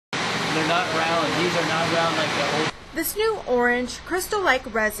They're not round. These are not round like the old. This new orange,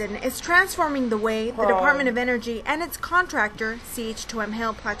 crystal-like resin is transforming the way the Department of Energy and its contractor, CH2M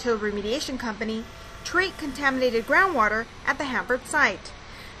HILL Plateau Remediation Company, treat contaminated groundwater at the Hanford site.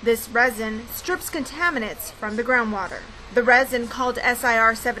 This resin strips contaminants from the groundwater. The resin, called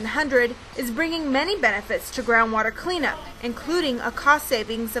SIR 700, is bringing many benefits to groundwater cleanup, including a cost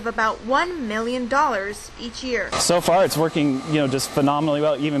savings of about $1 million each year. So far it's working, just phenomenally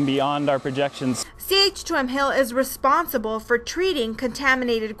well, even beyond our projections. CH2M HILL is responsible for treating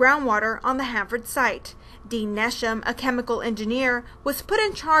contaminated groundwater on the Hanford site. Dean Nesham, a chemical engineer, was put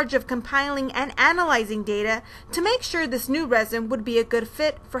in charge of compiling and analyzing data to make sure this new resin would be a good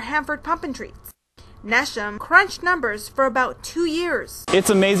fit for Hanford pump and treats. Nesham crunched numbers for about 2 years.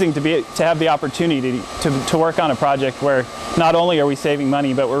 It's amazing to have the opportunity to work on a project where not only are we saving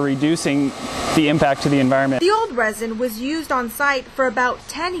money, but we're reducing the impact to the environment. The old resin was used on site for about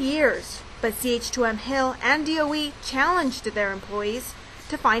 10 years, but CH2M HILL and DOE challenged their employees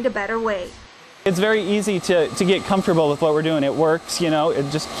to find a better way. It's very easy to get comfortable with what we're doing. It works,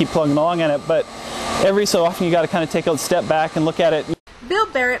 and just keep plugging along in it, but every so often you got to kind of take a step back and look at it. Bill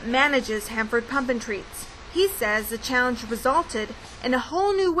Barrett manages Hanford Pump and Treats. He says the challenge resulted in a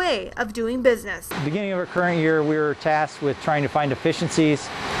whole new way of doing business. At the beginning of our current year, we were tasked with trying to find efficiencies,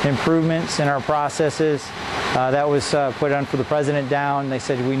 improvements in our processes. That was put on for the president down. They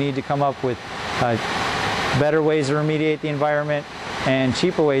said we need to come up with better ways to remediate the environment and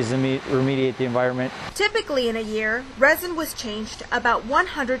cheaper ways to remediate the environment. Typically in a year, resin was changed about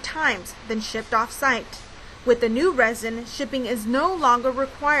 100 times, then shipped off-site. With the new resin, shipping is no longer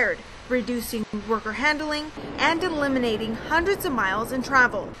required, reducing worker handling and eliminating hundreds of miles in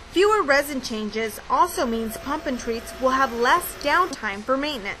travel. Fewer resin changes also means pump and treats will have less downtime for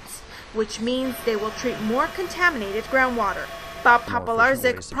maintenance, which means they will treat more contaminated groundwater. Bob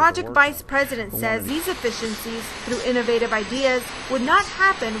Papalarczyk, project vice president, says these efficiencies through innovative ideas would not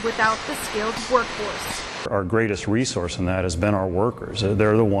happen without the skilled workforce. Our greatest resource in that has been our workers.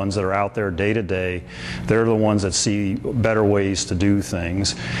 They're the ones that are out there day to day. They're the ones that see better ways to do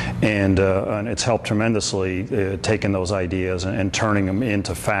things, and it's helped tremendously taking those ideas and turning them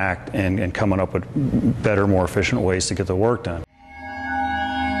into fact and coming up with better, more efficient ways to get the work done.